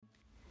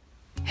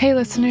Hey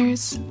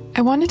listeners,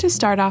 I wanted to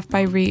start off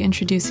by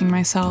reintroducing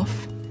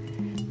myself.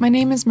 My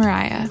name is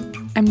Mariah.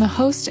 I'm the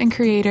host and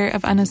creator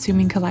of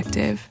Unassuming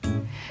Collective.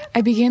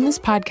 I began this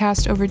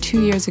podcast over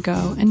 2 years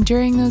ago, and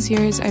during those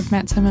years I've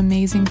met some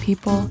amazing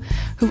people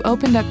who've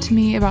opened up to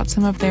me about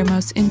some of their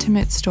most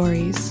intimate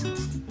stories.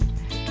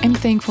 I'm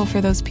thankful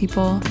for those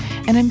people,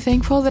 and I'm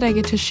thankful that I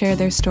get to share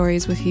their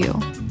stories with you.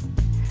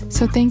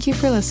 So thank you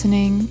for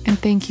listening, and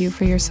thank you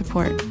for your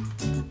support.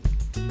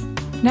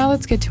 Now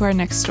let's get to our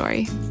next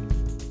story.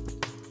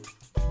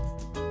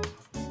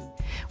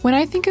 When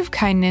I think of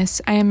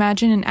kindness, I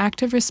imagine an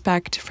act of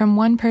respect from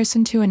one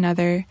person to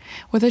another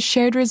with a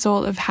shared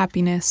result of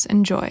happiness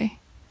and joy.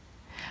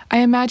 I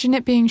imagine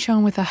it being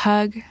shown with a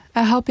hug,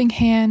 a helping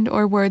hand,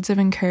 or words of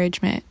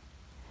encouragement.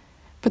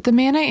 But the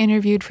man I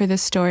interviewed for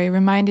this story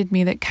reminded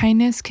me that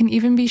kindness can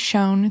even be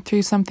shown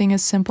through something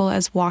as simple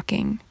as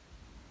walking.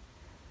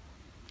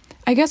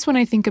 I guess when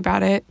I think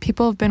about it,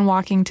 people have been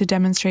walking to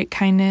demonstrate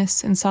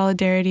kindness and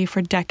solidarity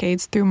for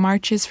decades through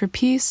marches for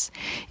peace,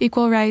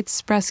 equal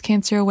rights, breast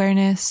cancer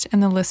awareness,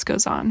 and the list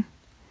goes on.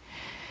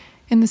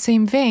 In the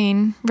same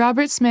vein,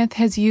 Robert Smith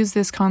has used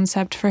this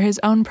concept for his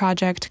own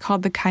project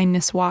called the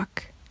Kindness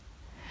Walk.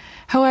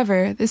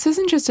 However, this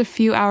isn't just a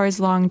few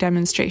hours long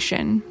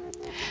demonstration.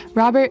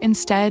 Robert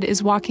instead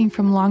is walking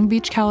from Long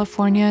Beach,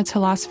 California to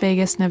Las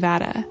Vegas,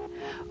 Nevada,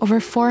 over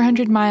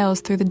 400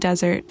 miles through the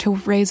desert to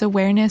raise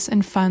awareness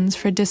and funds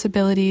for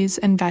disabilities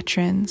and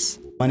veterans.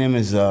 My name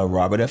is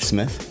Robert F.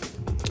 Smith,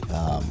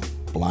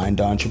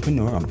 blind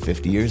entrepreneur. I'm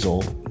 50 years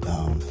old.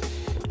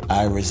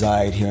 I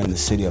reside here in the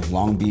city of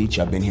Long Beach.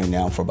 I've been here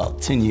now for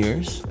about 10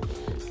 years,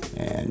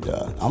 and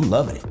I'm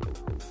loving it.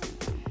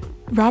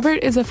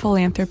 Robert is a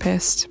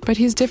philanthropist, but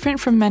he's different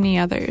from many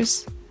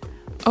others.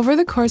 Over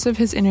the course of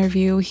his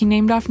interview, he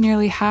named off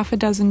nearly half a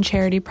dozen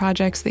charity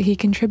projects that he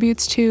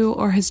contributes to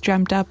or has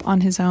dreamt up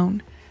on his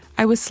own.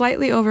 I was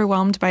slightly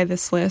overwhelmed by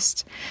this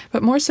list,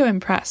 but more so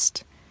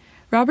impressed.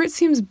 Robert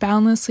seems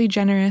boundlessly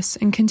generous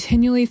and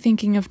continually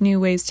thinking of new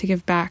ways to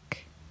give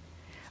back.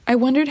 I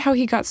wondered how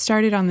he got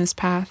started on this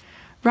path.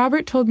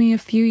 Robert told me a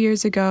few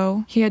years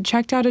ago he had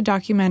checked out a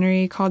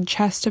documentary called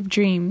Chest of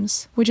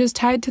Dreams, which is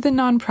tied to the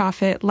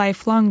nonprofit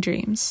Lifelong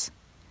Dreams.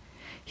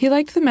 He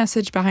liked the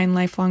message behind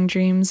Lifelong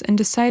Dreams and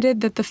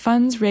decided that the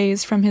funds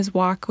raised from his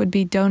walk would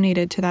be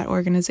donated to that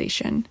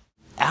organization.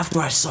 After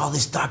I saw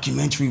this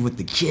documentary with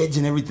the kids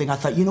and everything, I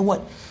thought, you know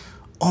what?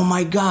 Oh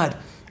my God,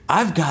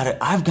 I've got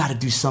to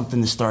do something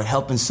to start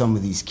helping some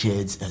of these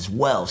kids as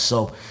well.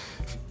 So,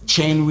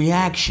 chain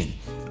reaction.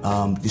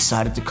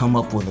 Decided to come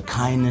up with a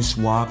kindness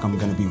walk. I'm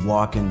going to be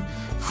walking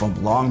from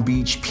Long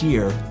Beach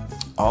Pier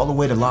all the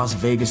way to Las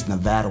Vegas,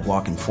 Nevada,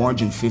 walking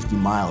 450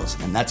 miles,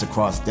 and that's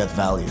across Death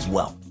Valley as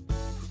well.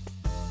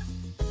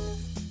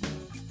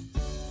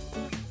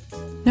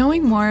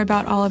 Knowing more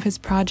about all of his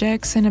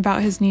projects and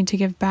about his need to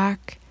give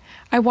back,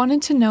 I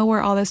wanted to know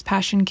where all this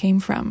passion came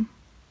from.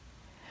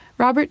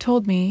 Robert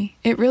told me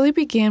it really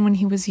began when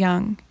he was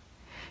young.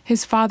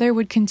 His father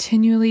would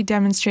continually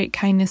demonstrate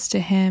kindness to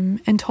him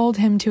and told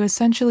him to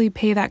essentially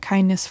pay that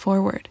kindness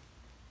forward.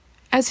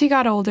 As he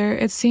got older,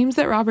 it seems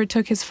that Robert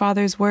took his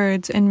father's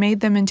words and made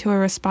them into a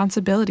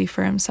responsibility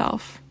for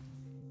himself.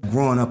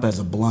 Growing up as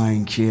a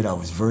blind kid, I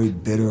was very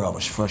bitter. I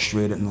was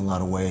frustrated in a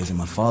lot of ways, and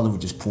my father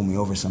would just pull me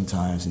over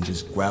sometimes and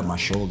just grab my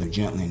shoulder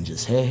gently and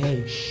just,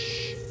 hey,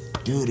 shh,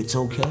 dude, it's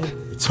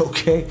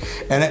okay.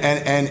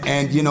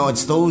 And you know,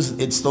 it's those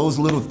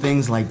little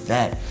things like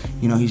that.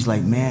 You know, he's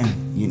like,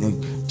 man, you know,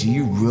 do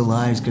you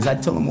realize? Because I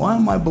tell him, why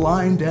am I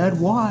blind, Dad?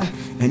 Why?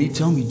 And he'd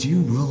tell me, do you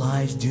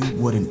realize, dude,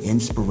 what an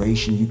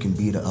inspiration you can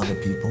be to other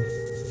people?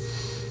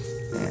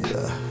 And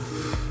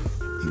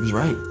he was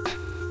right.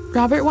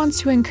 Robert wants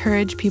to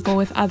encourage people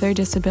with other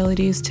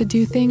disabilities to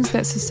do things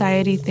that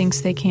society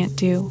thinks they can't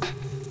do.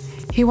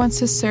 He wants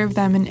to serve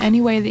them in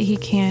any way that he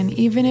can,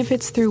 even if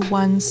it's through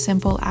one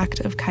simple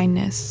act of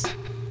kindness.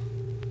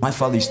 My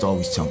father used to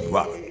always tell me,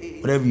 Robert,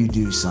 whatever you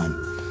do,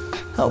 son,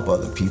 help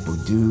other people,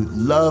 dude.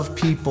 Love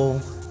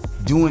people,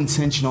 do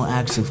intentional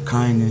acts of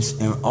kindness,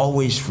 and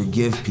always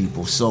forgive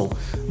people. So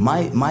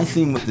my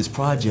theme with this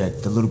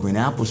project, the Little Green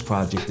Apples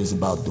Project, is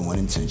about doing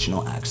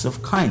intentional acts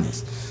of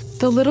kindness.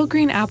 The Little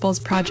Green Apples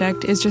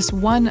Project is just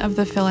one of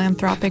the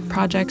philanthropic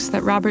projects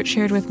that Robert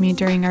shared with me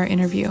during our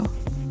interview.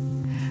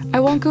 I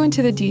won't go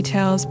into the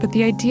details, but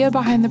the idea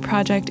behind the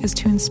project is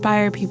to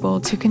inspire people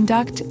to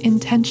conduct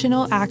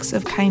intentional acts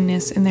of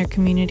kindness in their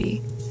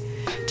community,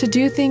 to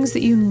do things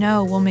that you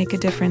know will make a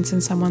difference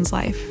in someone's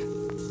life.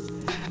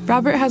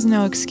 Robert has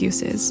no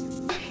excuses.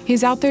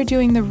 He's out there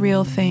doing the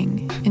real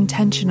thing,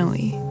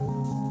 intentionally.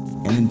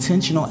 An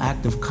intentional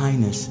act of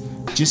kindness,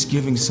 just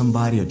giving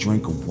somebody a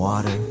drink of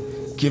water,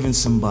 giving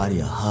somebody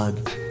a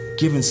hug,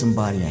 giving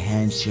somebody a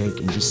handshake,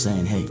 and just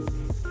saying, hey,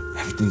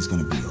 everything's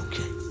gonna be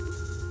okay.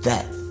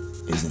 That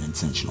is an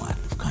intentional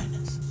act of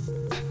kindness.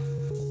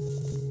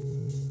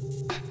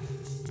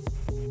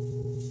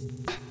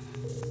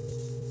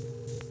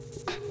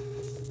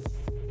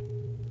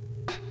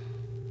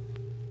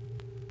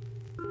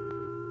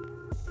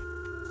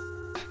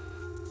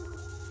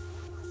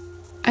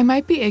 I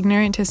might be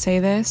ignorant to say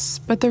this,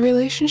 but the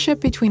relationship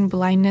between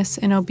blindness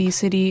and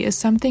obesity is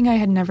something I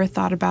had never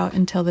thought about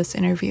until this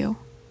interview.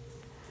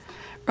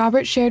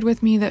 Robert shared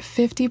with me that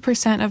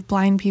 50% of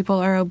blind people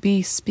are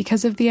obese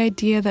because of the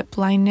idea that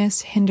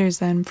blindness hinders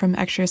them from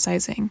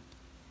exercising.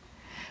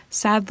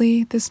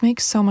 Sadly, this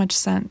makes so much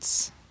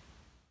sense.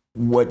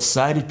 What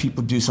sighted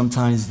people do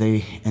sometimes,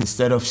 they,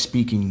 instead of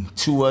speaking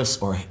to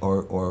us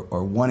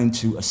or wanting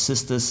to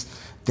assist us,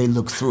 they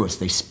look through us.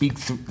 They speak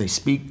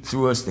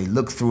through us, they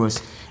look through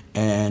us,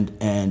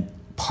 and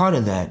part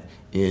of that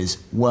is,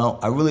 well,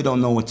 I really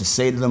don't know what to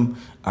say to them.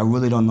 I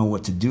really don't know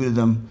what to do to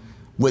them,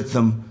 with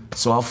them,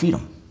 so I'll feed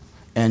them.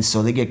 And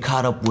so they get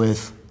caught up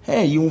with,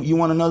 hey, you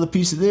want another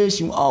piece of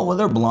this? Oh, well,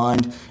 they're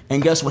blind.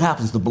 And guess what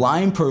happens? The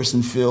blind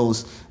person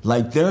feels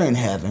like they're in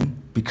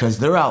heaven because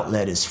their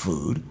outlet is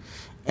food.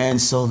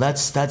 And so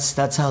that's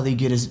how they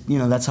get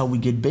that's how we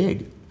get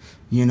big,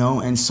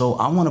 And so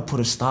I want to put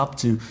a stop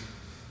to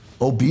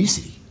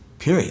obesity,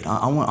 period.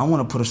 I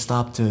want to put a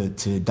stop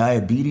to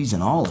diabetes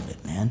and all of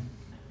it, man.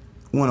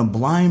 When a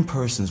blind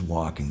person's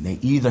walking, they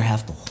either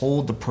have to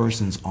hold the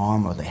person's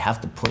arm or they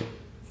have to put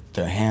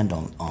their hand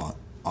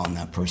on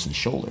that person's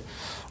shoulder.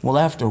 Well,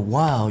 after a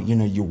while,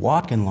 you're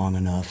walking long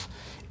enough,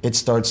 it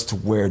starts to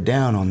wear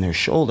down on their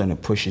shoulder and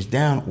it pushes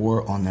down,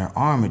 or on their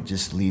arm, it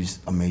just leaves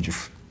a major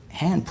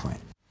handprint.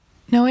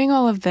 Knowing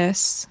all of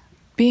this,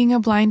 being a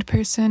blind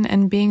person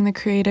and being the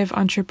creative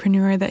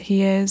entrepreneur that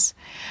he is,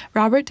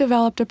 Robert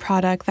developed a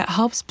product that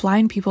helps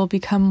blind people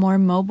become more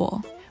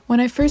mobile.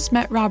 When I first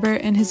met Robert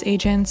and his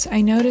agents,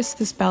 I noticed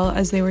this belt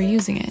as they were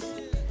using it.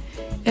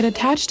 It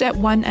attached at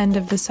one end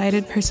of the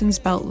sighted person's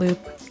belt loop.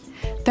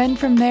 Then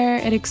from there,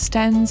 it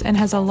extends and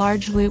has a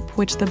large loop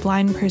which the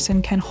blind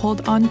person can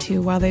hold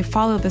onto while they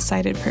follow the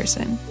sighted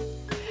person.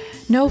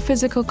 No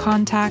physical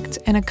contact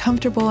and a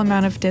comfortable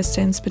amount of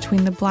distance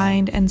between the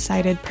blind and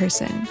sighted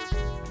person.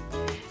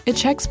 It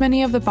checks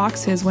many of the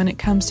boxes when it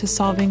comes to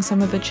solving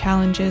some of the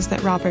challenges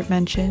that Robert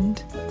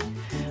mentioned.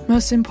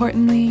 Most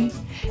importantly,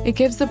 it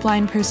gives the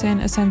blind person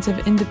a sense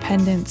of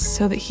independence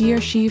so that he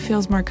or she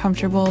feels more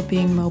comfortable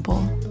being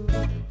mobile.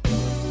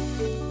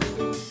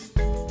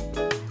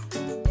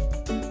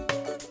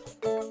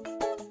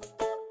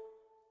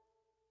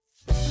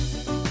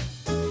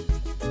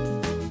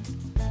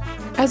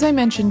 As I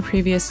mentioned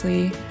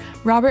previously,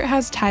 Robert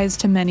has ties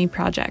to many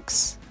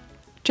projects.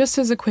 Just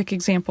as a quick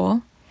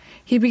example,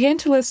 he began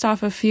to list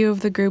off a few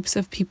of the groups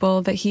of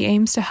people that he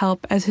aims to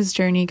help as his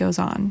journey goes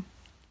on.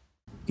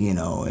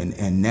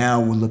 And now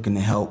we're looking to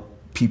help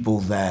people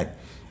that,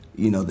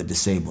 the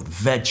disabled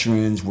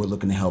veterans. We're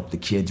looking to help the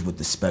kids with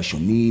the special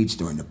needs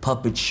during the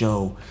puppet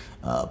show,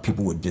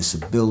 people with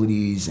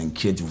disabilities and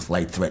kids with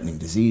life-threatening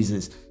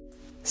diseases.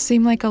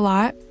 Seem like a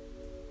lot?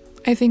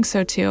 I think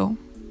so too.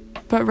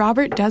 But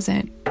Robert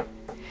doesn't.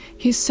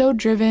 He's so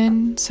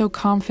driven, so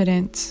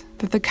confident,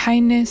 that the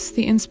kindness,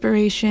 the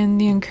inspiration,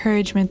 the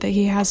encouragement that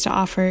he has to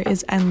offer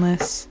is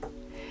endless.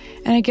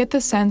 And I get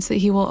the sense that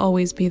he will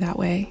always be that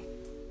way.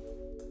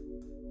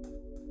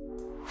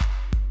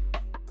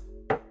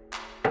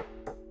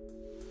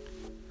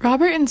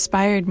 Robert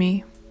inspired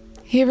me.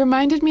 He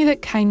reminded me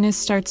that kindness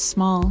starts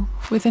small,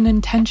 with an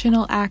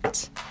intentional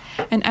act,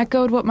 and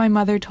echoed what my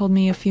mother told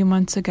me a few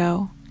months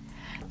ago,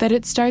 that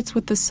it starts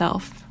with the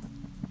self.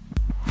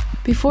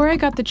 Before I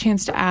got the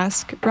chance to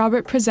ask,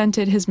 Robert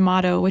presented his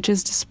motto, which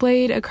is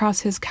displayed across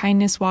his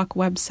Kindness Walk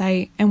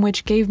website and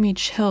which gave me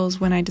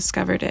chills when I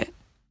discovered it.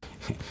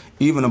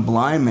 Even a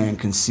blind man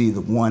can see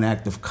that one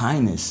act of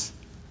kindness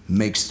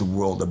makes the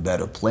world a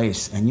better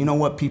place. And you know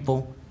what,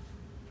 people?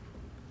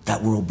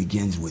 That world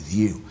begins with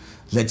you.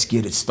 Let's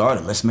get it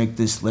started. Let's make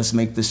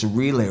this a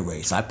relay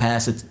race. I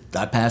pass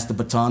the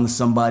baton to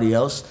somebody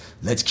else.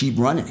 Let's keep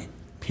running it.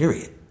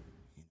 Period.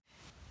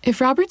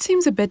 If Robert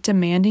seems a bit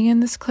demanding in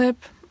this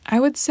clip, I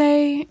would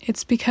say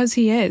it's because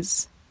he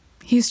is.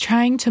 He's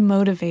trying to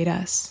motivate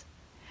us.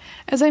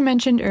 As I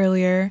mentioned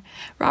earlier,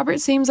 Robert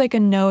seems like a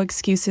no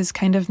excuses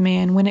kind of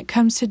man when it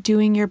comes to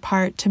doing your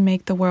part to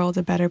make the world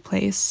a better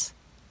place.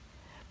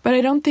 But I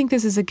don't think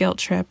this is a guilt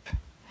trip.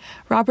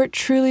 Robert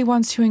truly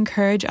wants to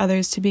encourage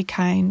others to be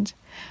kind,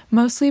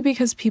 mostly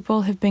because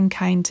people have been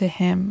kind to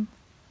him.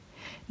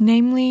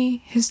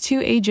 Namely, his two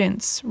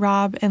agents,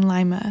 Rob and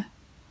Lima.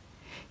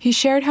 He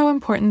shared how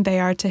important they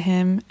are to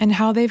him and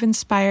how they've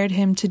inspired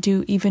him to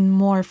do even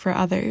more for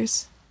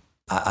others.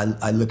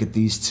 I look at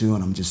these two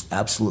and I'm just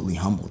absolutely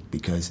humbled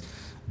because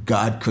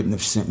God couldn't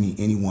have sent me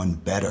anyone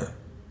better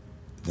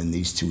than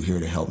these two here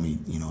to help me,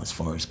 as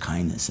far as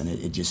kindness. And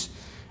it just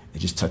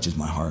touches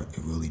my heart.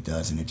 It really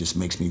does. And it just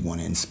makes me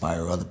want to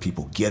inspire other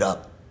people. Get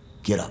up.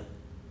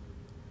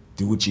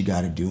 Do what you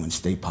got to do and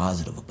stay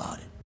positive about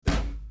it.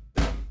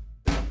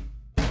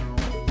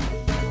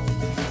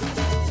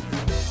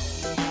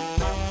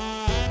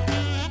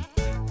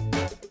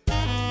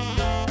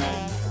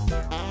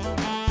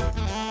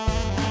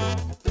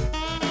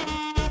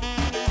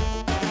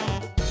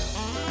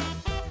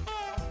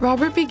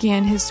 Robert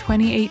began his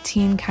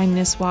 2018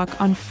 kindness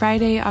walk on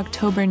Friday,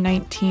 October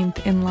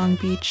 19th in Long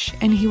Beach,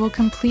 and he will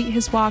complete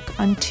his walk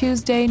on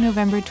Tuesday,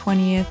 November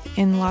 20th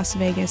in Las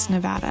Vegas,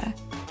 Nevada.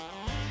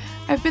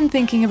 I've been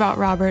thinking about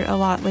Robert a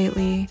lot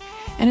lately,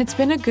 and it's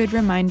been a good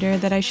reminder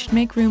that I should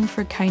make room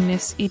for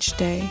kindness each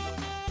day.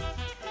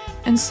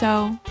 And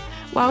so,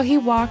 while he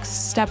walks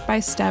step by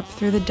step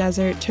through the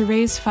desert to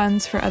raise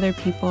funds for other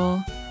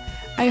people,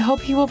 I hope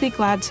he will be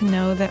glad to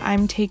know that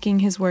I'm taking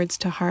his words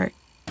to heart.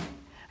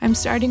 I'm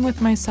starting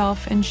with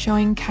myself and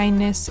showing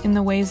kindness in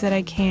the ways that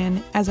I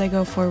can as I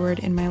go forward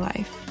in my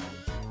life.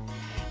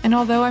 And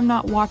although I'm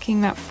not walking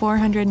that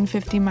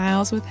 450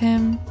 miles with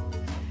him,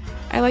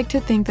 I like to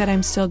think that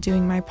I'm still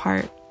doing my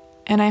part,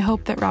 and I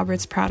hope that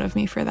Robert's proud of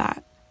me for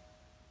that.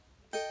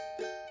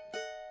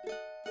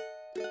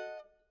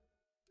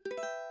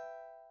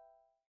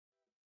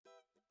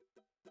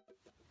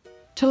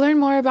 To learn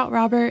more about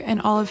Robert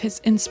and all of his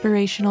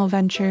inspirational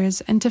ventures,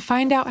 and to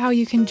find out how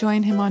you can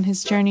join him on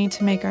his journey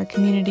to make our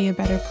community a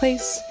better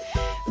place,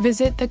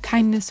 visit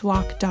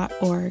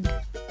thekindnesswalk.org.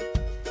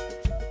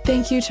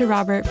 Thank you to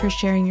Robert for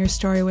sharing your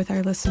story with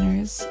our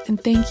listeners,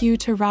 and thank you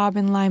to Rob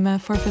and Lima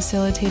for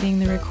facilitating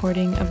the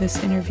recording of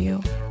this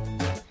interview.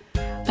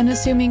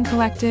 Unassuming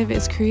Collective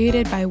is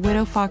created by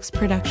Widow Fox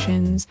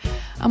Productions,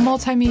 a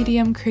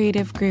multimedium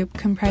creative group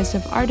comprised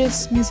of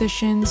artists,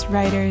 musicians,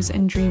 writers,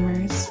 and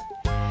dreamers.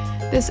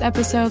 This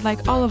episode,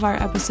 like all of our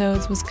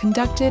episodes, was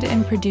conducted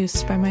and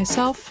produced by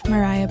myself,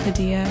 Mariah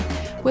Padilla,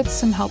 with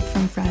some help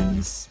from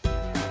friends.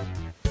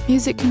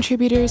 Music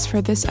contributors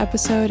for this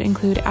episode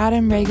include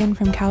Addam Reagan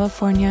from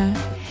California,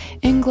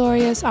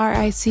 Inglorious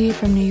RIC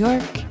from New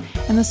York,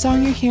 and the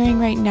song you're hearing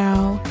right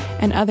now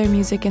and other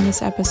music in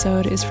this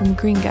episode is from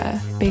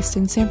GRINGA, based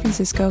in San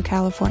Francisco,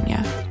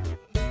 California.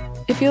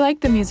 If you like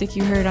the music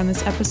you heard on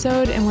this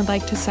episode and would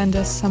like to send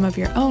us some of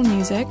your own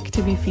music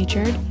to be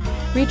featured,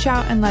 reach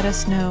out and let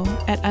us know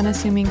at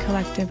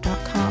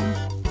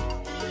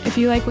unassumingcollective.com. If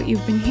you like what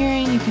you've been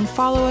hearing, you can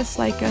follow us,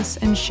 like us,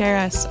 and share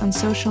us on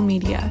social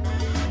media.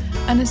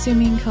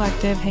 Unassuming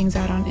Collective hangs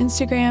out on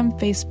Instagram,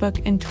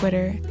 Facebook, and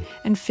Twitter,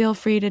 and feel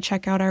free to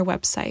check out our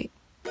website.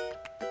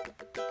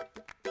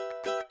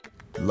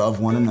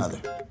 Love one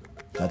another.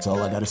 That's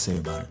all I gotta say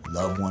about it.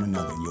 Love one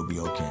another and you'll be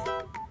okay.